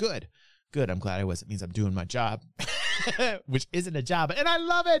today. Good, I'm glad I was. It means I'm doing my job. Which isn't a job, and I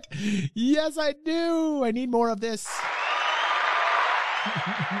love it. Yes, I do. I need more of this.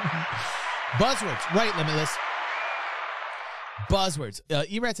 Buzzwords, right, Limitless. Buzzwords.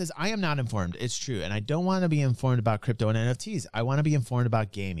 Erad says, I am not informed. It's true. And I don't want to be informed about crypto and NFTs. I want to be informed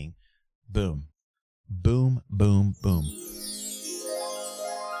about gaming. Boom. Boom, boom, boom.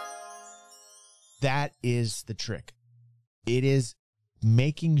 That is the trick. It is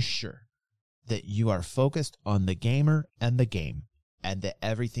making sure that you are focused on the gamer and the game, and that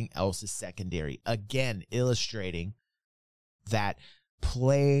everything else is secondary. Again, illustrating that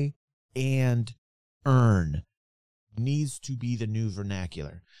play and earn needs to be the new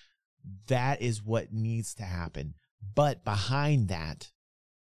vernacular. That is what needs to happen. But behind that,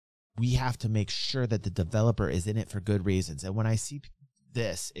 we have to make sure that the developer is in it for good reasons. And when I see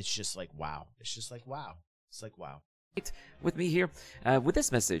this, it's just like, wow. It's just like, wow. It's like, wow. With me here with this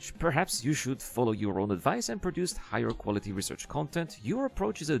message. Perhaps you should follow your own advice and produce higher quality research content. Your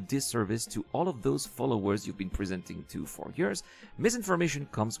approach is a disservice to all of those followers you've been presenting to for years. Misinformation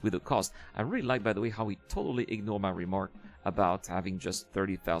comes with a cost. I really like, by the way, how he totally ignored my remark about having just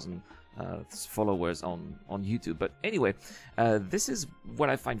 30,000 followers on YouTube. But anyway, this is what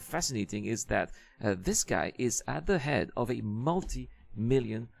I find fascinating, is that this guy is at the head of a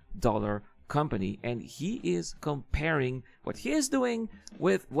multi-million-dollar company, and he is comparing what he is doing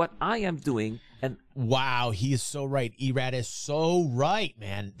with what I am doing. And wow, he is so right. Erad is so right,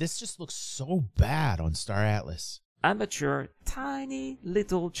 man. This just looks so bad on Star Atlas. Amateur, tiny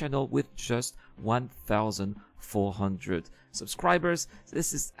little channel with just 1,400 subscribers.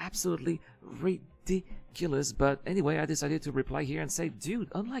 This is absolutely ridiculous. ridiculous, but anyway, I decided to reply here and say, dude,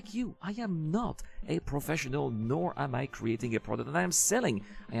 unlike you, I am not a professional, nor am I creating a product that I am selling.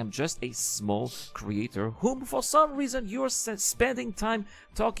 I am just a small creator whom for some reason you're spending time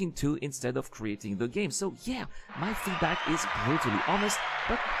talking to instead of creating the game. So yeah, my feedback is brutally honest,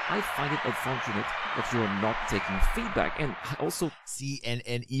 but I find it unfortunate that you're not taking feedback. And I also see, and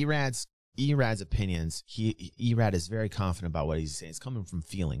Erad's opinions, Erad is very confident about what he's saying. It's coming from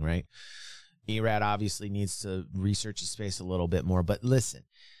feeling, right? Erad obviously needs to research his space a little bit more, but listen,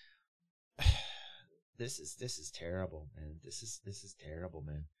 this is terrible, man. This is terrible,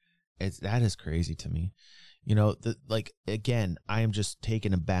 man. That is crazy to me. You know, like, again, I am just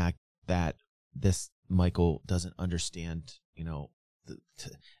taken aback that this Michael doesn't understand, you know,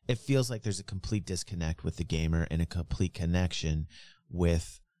 it feels like there's a complete disconnect with the gamer and a complete connection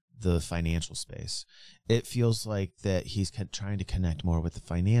with the financial space. It feels like that he's trying to connect more with the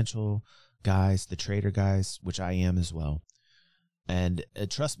financial guys, the trader guys, which I am as well. And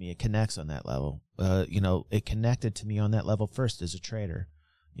trust me, it connects on that level. You know, it connected to me on that level first as a trader.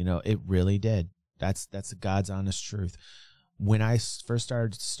 You know, it really did. That's the God's honest truth. When I first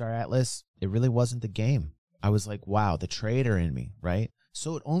started Star Atlas, it really wasn't the game. I was like, wow, the trader in me, right?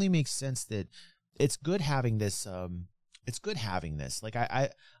 So it only makes sense that it's good having this. It's good having this. Like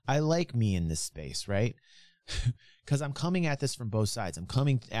I like me in this space, right? Because I'm coming at this from both sides. I'm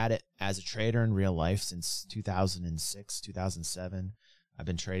coming at it as a trader in real life since 2006, 2007. I've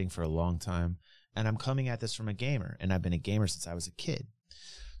been trading for a long time, and I'm coming at this from a gamer, and I've been a gamer since I was a kid.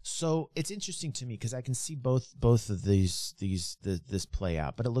 So it's interesting to me because I can see both of this play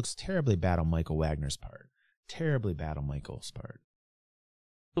out, but it looks terribly bad on Michael Wagner's part. Terribly bad on Michael's part.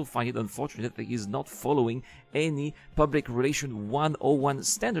 Find it unfortunate that he is not following any public relation 101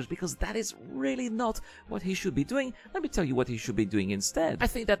 standards, because that is really not what he should be doing. Let me tell you what he should be doing instead. I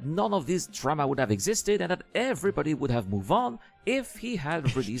think that none of this drama would have existed and that everybody would have moved on if he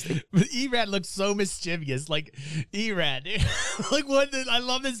had released a... Erad looks so mischievous. Like, Erad, like, I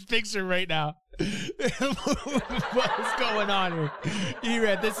love this picture right now. What is going on here?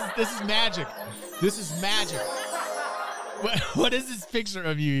 Erad, this is magic. This is magic. What is this picture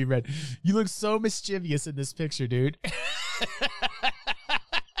of you, Erad? You look so mischievous in this picture, dude.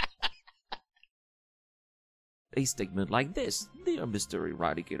 A statement like this: Dear Mr.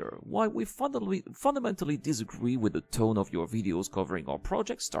 Eradicator, while we fundamentally disagree with the tone of your videos covering our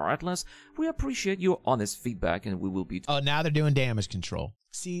project, Star Atlas, we appreciate your honest feedback and we will be... Oh, now they're doing damage control.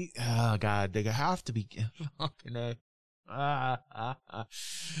 See, oh God, they have to be...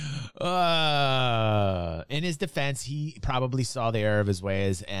 In his defense, he probably saw the error of his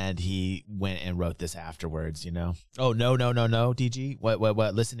ways and he went and wrote this afterwards, you know? Oh, no, DG? What?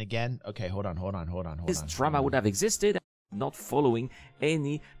 Listen again? Okay, hold on. This drama would have existed not following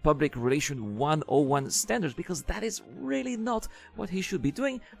any public relation 101 standards, because that is really not what he should be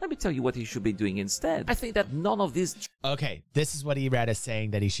doing. Let me tell you what he should be doing instead. I think that none of this... Okay, this is what Erad is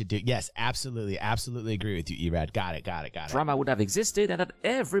saying that he should do. Yes, absolutely agree with you, Erad. Got it. Drama would have existed and that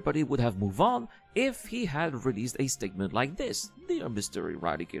everybody would have moved on if he had released a statement like this: Dear Mr.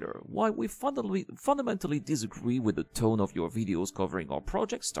 Eradicator, while we fundamentally disagree with the tone of your videos covering our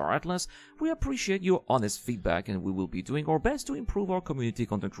project, Star Atlas, we appreciate your honest feedback and we will be doing our best to improve our community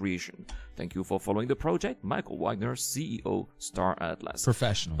content creation. Thank you for following the project. Michael Wagner, CEO, Star Atlas.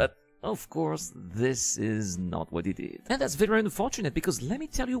 Professional. But of course, this is not what he did. And that's very unfortunate, because let me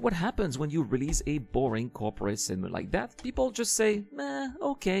tell you what happens when you release a boring corporate segment like that. People just say, meh,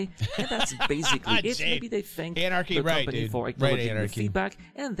 okay. And that's basically it. Maybe they thank the company for acknowledging the feedback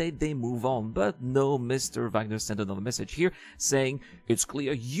and they move on. But no, Mr. Wagner sent another message here saying, it's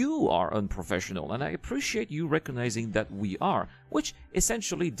clear you are unprofessional and I appreciate you recognizing that we are, which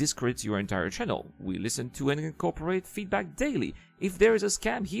essentially discredits your entire channel. We listen to and incorporate feedback daily. If there is a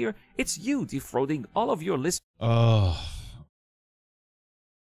scam here, it's you defrauding all of your listeners. Oh.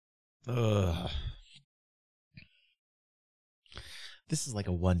 This is like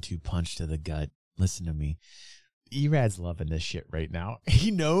a 1-2 punch to the gut. Listen to me. Erad's loving this shit right now. He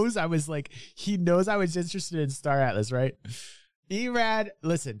knows I was interested in Star Atlas, right? Erad,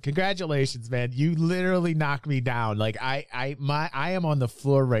 listen, congratulations, man. You literally knocked me down. Like I am on the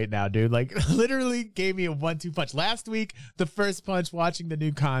floor right now, dude. Like literally gave me a 1-2 punch. Last week, the first punch watching the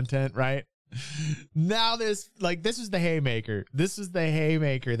new content, right? Now this was the haymaker. This was the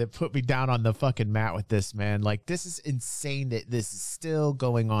haymaker that put me down on the fucking mat with this, man. Like, this is insane that this is still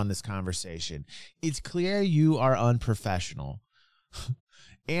going on, this conversation. It's clear you are unprofessional.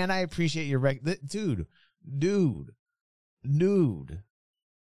 And I appreciate your dude.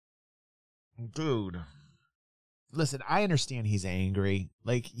 listen, I understand he's angry.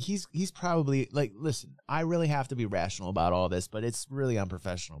 Like, he's probably, like, listen, I really have to be rational about all this, but it's really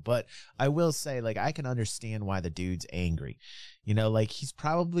unprofessional. But I will say, like, I can understand why the dude's angry. You know, like, he's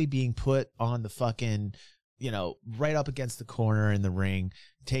probably being put on the fucking, you know, right up against the corner in the ring,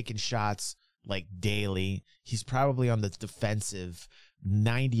 taking shots, like, daily. He's probably on the defensive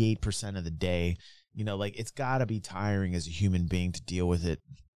 98% of the day. You know, like, it's got to be tiring as a human being to deal with it.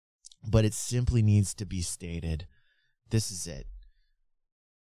 But it simply needs to be stated. This is it.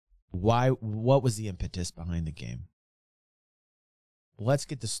 What was the impetus behind the game? Let's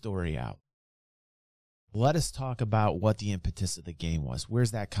get the story out. Let us talk about what the impetus of the game was.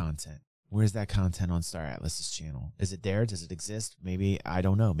 Where's that content? Where's that content on Star Atlas's channel? Is it there? Does it exist? Maybe, I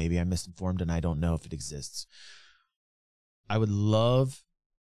don't know. Maybe I'm misinformed and I don't know if it exists. I would love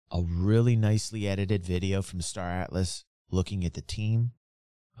a really nicely edited video from Star Atlas looking at the team.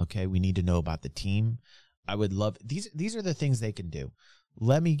 Okay, we need to know about the team. I would love, these are the things they can do.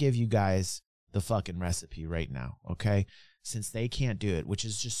 Let me give you guys the fucking recipe right now, okay? Since they can't do it, which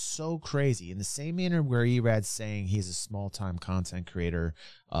is just so crazy. In the same manner where Erad's saying he's a small-time content creator,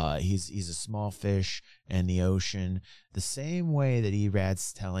 he's a small fish in the ocean, the same way that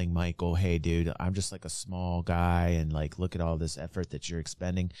Erad's telling Michael, hey, dude, I'm just like a small guy, and like, look at all this effort that you're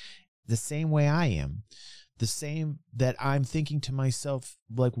expending, the same way I am. The same that I'm thinking to myself,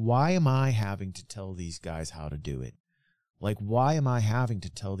 like, why am I having to tell these guys how to do it? Like, why am I having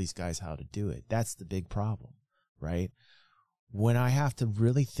to tell these guys how to do it? That's the big problem, right? When I have to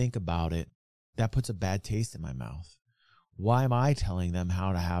really think about it, that puts a bad taste in my mouth. Why am I telling them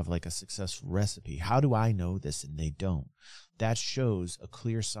how to have like a successful recipe? How do I know this and they don't? That shows a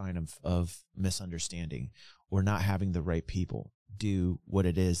clear sign of misunderstanding or not having the right people do what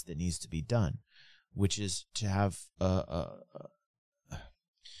it is that needs to be done, which is to have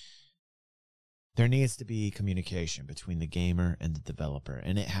there needs to be communication between the gamer and the developer,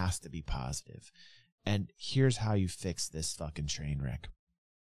 and it has to be positive. And here's how you fix this fucking train wreck.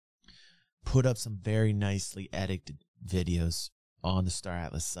 Put up some very nicely edited videos on the Star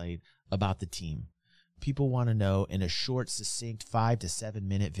Atlas site about the team. People want to know in a short, succinct 5 to 7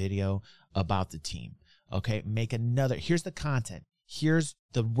 minute video about the team. Okay, make another. Here's the content. Here's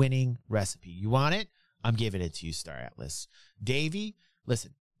the winning recipe. You want it? I'm giving it to you, Star Atlas. Davey,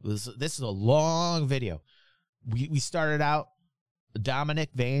 listen, this is a long video. We started out, Dominic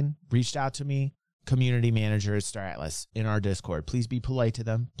Vane reached out to me, community manager at Star Atlas, in our Discord. Please be polite to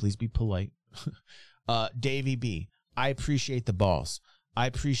them. Please be polite. Davey B, I appreciate the balls. I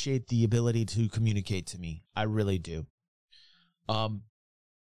appreciate the ability to communicate to me. I really do.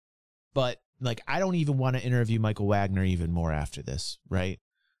 But like, I don't even want to interview Michael Wagner even more after this, right?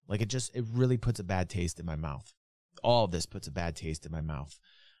 Like, it really puts a bad taste in my mouth. All of this puts a bad taste in my mouth.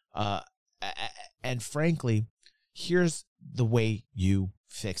 And frankly, here's the way you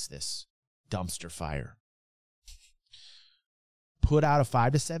fix this dumpster fire. Put out a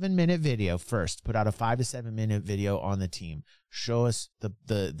 5 to 7 minute video first. Put out a 5 to 7 minute video on the team. Show us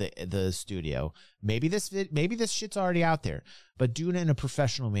the studio. Maybe this shit's already out there, but do it in a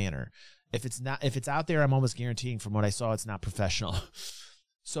professional manner. If it's out there, I'm almost guaranteeing from what I saw, it's not professional.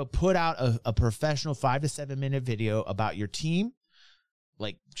 So put out a professional 5 to 7 minute video about your team.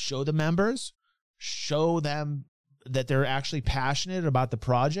 Like, show the members, show them that they're actually passionate about the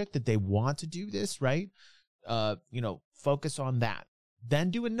project, that they want to do this, right? Focus on that. Then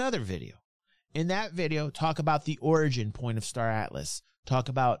do another video. In that video, talk about the origin point of Star Atlas. Talk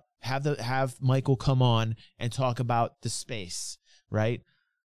about, have Michael come on and talk about the space, right?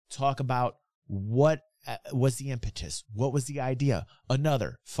 Talk about what was the impetus? What was the idea?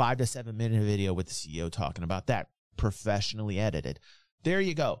 Another 5 to 7 minute video with the CEO talking about that, professionally edited. There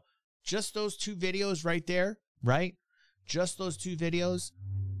you go. Just those 2 videos right there, right? Just those 2 videos,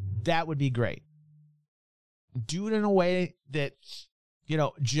 that would be great. Do it in a way that,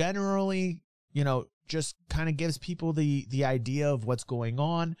 generally, just kind of gives people the idea of what's going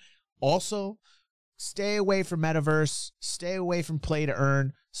on. Also, stay away from metaverse, stay away from play to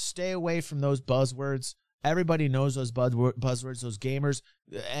earn, stay away from those buzzwords. Everybody knows those buzzwords, those gamers.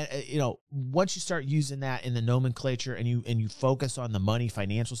 Once you start using that in the nomenclature and you focus on the money,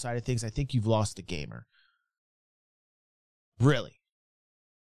 financial side of things, I think you've lost the gamer. Really.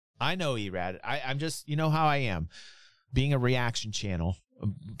 I know, Erad. I'm just, you know how I am, being a reaction channel,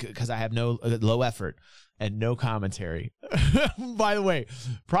 because I have no low effort and no commentary. By the way,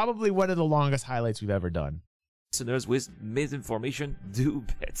 probably one of the longest highlights we've ever done. Listeners with misinformation do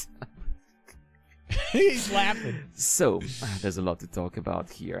bet. He's laughing. So there's a lot to talk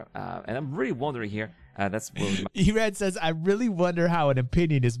about here, and I'm really wondering here. That's Erad says, I really wonder how an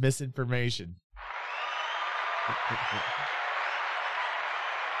opinion is misinformation.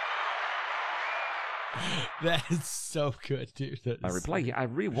 That is so good, dude. My reply here, I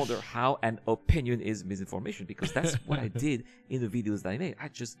really wonder how an opinion is misinformation, because that's what I did in the videos that I made. I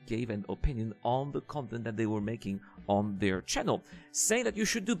just gave an opinion on the content that they were making on their channel. Saying that you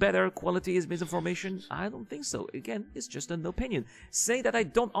should do better quality is misinformation? I don't think so. Again, it's just an opinion. Saying that I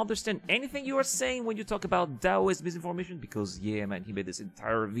don't understand anything you are saying when you talk about DAO is misinformation, because yeah, man, he made this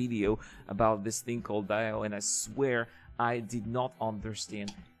entire video about this thing called DAO, and I swear I did not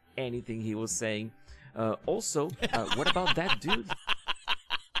understand anything he was saying. Also, what about that dude?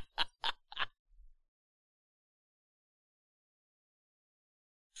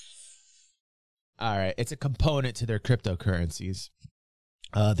 All right, it's a component to their cryptocurrencies.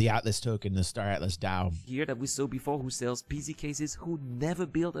 The Atlas token, the Star Atlas DAO. Here that we saw before, who sells PC cases, who never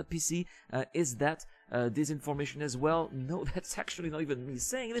built a PC. Is that disinformation as well? No, that's actually not even me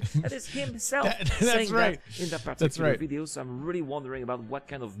saying it. That is himself saying right. that in that particular video. So I'm really wondering about what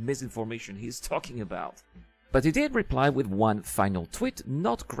kind of misinformation he's talking about. But he did reply with one final tweet: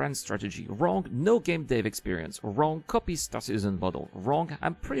 not grand strategy, wrong, no game dev experience, wrong, copy Star Citizen model, wrong.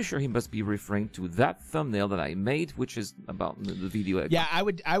 I'm pretty sure he must be referring to that thumbnail that I made, which is about the video. Yeah,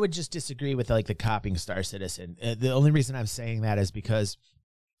 I would just disagree with like the copying Star Citizen. The only reason I'm saying that is because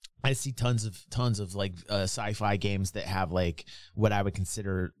I see tons of like sci-fi games that have like what I would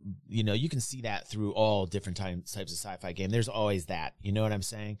consider, you know, you can see that through all different types of sci-fi game. There's always that, you know what I'm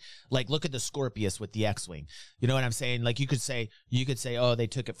saying? Like look at the Scorpius with the X-Wing. You know what I'm saying? Like you could say, oh, they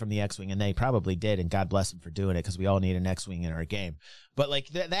took it from the X-Wing, and they probably did, and God bless them for doing it, because we all need an X-Wing in our game. But like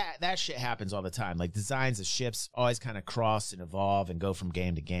that shit happens all the time. Like designs of ships always kind of cross and evolve and go from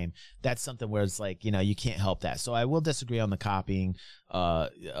game to game. That's something where it's like, you know, you can't help that. So I will disagree on the copying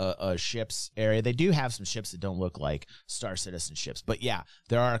ships area. They do have some ships that don't look like Star Citizen ships, but yeah,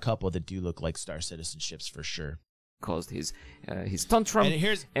 there are a couple that do look like Star Citizen ships for sure. Caused his tantrum. And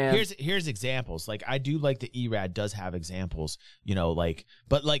here's examples. Like I do like the ERAD does have examples, you know, like,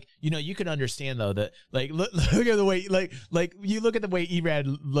 but like, you know, you can understand though that like look at the way like you look at the way ERAD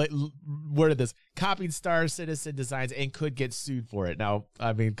worded this: copied Star Citizen designs and could get sued for it. Now,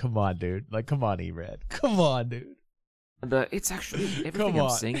 I mean, come on, dude. Like, come on, ERAD. Come on, dude. It's actually everything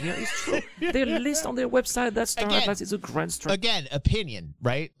I'm saying here is true. They list on their website that Star Atlas is a grand strategy. Again, opinion,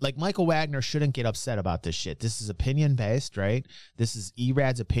 right? Like Michael Wagner shouldn't get upset about this shit. This is opinion based, right? This is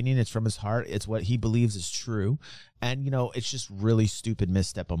ERAD's opinion. It's from his heart. It's what he believes is true. And, you know, it's just really stupid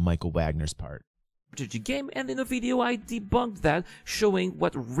misstep on Michael Wagner's part. Strategy game, and in a video I debunked that, showing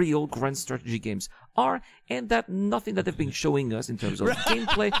what real grand strategy games are, and that nothing that they've been showing us in terms of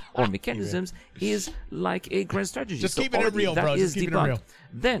gameplay or mechanisms is like a grand strategy. Just keeping it real, bro. Just keeping it real.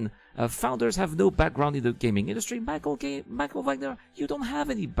 Then founders have no background in the gaming industry. Michael Wagner, you don't have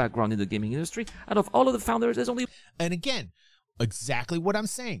any background in the gaming industry. Out of all of the founders, there's only... And again, exactly what I'm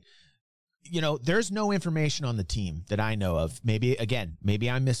saying. You know, there's no information on the team that I know of. Maybe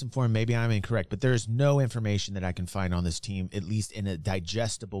I'm misinformed, maybe I'm incorrect, but there's no information that I can find on this team, at least in a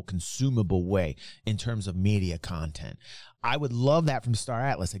digestible, consumable way in terms of media content. I would love that from Star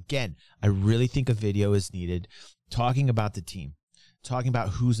Atlas. Again, I really think a video is needed talking about the team, talking about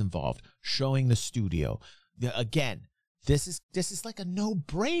who's involved, showing the studio. Again, this is like a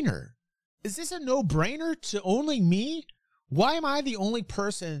no-brainer. Is this a no-brainer to only me? Why am I the only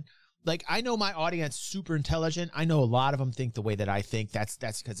person? Like, I know my audience super intelligent. I know a lot of them think the way that I think. That's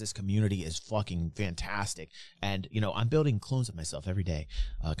because this community is fucking fantastic. And, you know, I'm building clones of myself every day.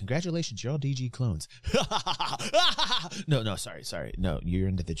 Congratulations, you're all DG clones. No, sorry. No, you're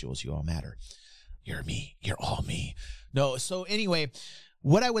individuals. You all matter. You're me. You're all me. No, so anyway,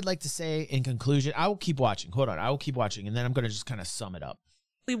 what I would like to say in conclusion, I will keep watching. Hold on. I will keep watching, and then I'm going to just kind of sum it up.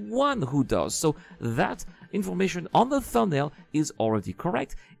 One who does, so that information on the thumbnail is already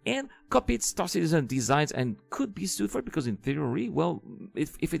correct, and copied Star Citizen designs and could be sued for it, because in theory, well,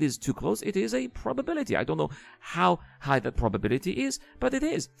 if it is too close, it is a probability. I don't know how high that probability is, but it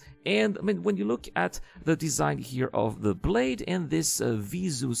is. And I mean, when you look at the design here of the blade and this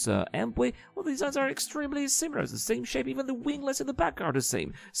Vizus Amway, well, the designs are extremely similar. It's the same shape, even the winglets in the back are the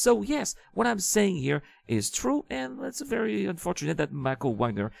same. So yes, what I'm saying here is true, and it's very unfortunate that Michael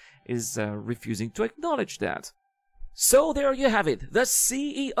Wagner is refusing to acknowledge that. So there you have it, the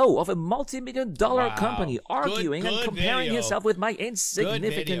CEO of a multi-million-dollar company arguing and comparing himself with my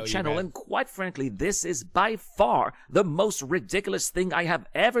insignificant channel. And quite frankly, this is by far the most ridiculous thing I have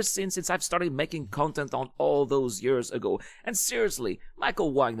ever seen since I've started making content on all those years ago. And seriously,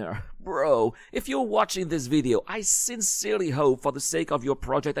 Michael Wagner, bro, if you're watching this video, I sincerely hope for the sake of your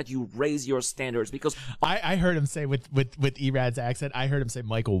project that you raise your standards, because I heard him say with Erad's accent, I heard him say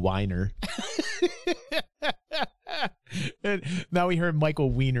Michael Weiner. Now we heard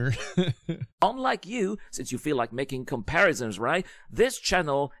Michael Wiener. Unlike you, since you feel like making comparisons, right? This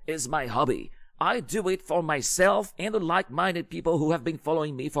channel is my hobby. I do it for myself and the like-minded people who have been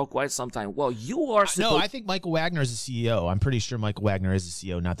following me for quite some time. Well, you are No, I think Michael Wagner is the CEO. I'm pretty sure Michael Wagner is the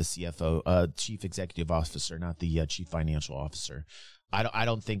CEO, not the CFO, Chief Executive Officer, not the Chief Financial Officer. I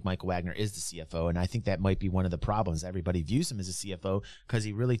don't think Michael Wagner is the CFO, and I think that might be one of the problems. Everybody views him as a CFO because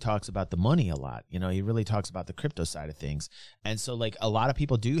he really talks about the money a lot. You know, he really talks about the crypto side of things. And so, like, a lot of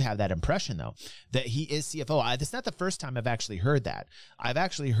people do have that impression, though, that he is CFO. It's not the first time I've actually heard that. I've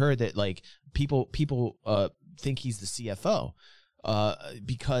actually heard that, like, people think he's the CFO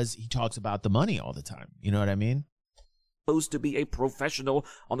because he talks about the money all the time. You know what I mean? Supposed to be a professional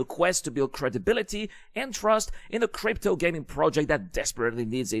on the quest to build credibility and trust in a crypto gaming project that desperately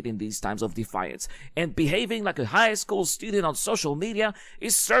needs it in these times of defiance. And behaving like a high school student on social media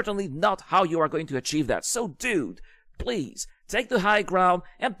is certainly not how you are going to achieve that. So dude, please take the high ground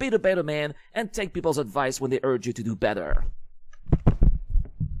and be the better man and take people's advice when they urge you to do better.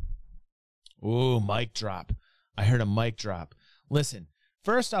 Ooh, mic drop. I heard a mic drop. Listen,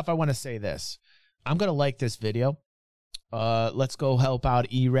 first off, I want to say this. I'm going to like this video. Let's go help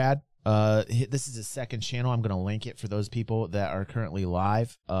out Erad. This is his second channel. I'm going to link it for those people that are currently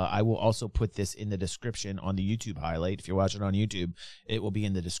live. I will also put this in the description on the YouTube highlight. If you're watching on YouTube, it will be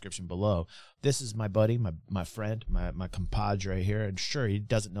in the description below. This is my buddy, my friend, my compadre here. And sure, he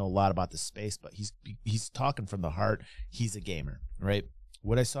doesn't know a lot about the space, but he's talking from the heart. He's a gamer, right?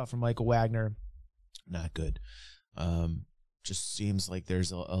 What I saw from Michael Wagner, not good. Just seems like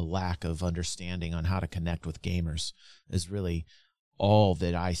there's a lack of understanding on how to connect with gamers is really all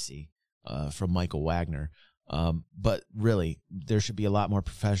that I see from Michael Wagner. But really, there should be a lot more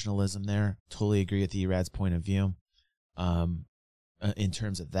professionalism there. Totally agree with Erad's point of view in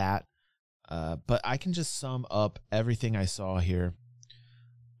terms of that. But I can just sum up everything I saw here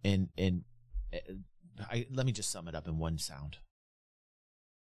let me just sum it up in one sound.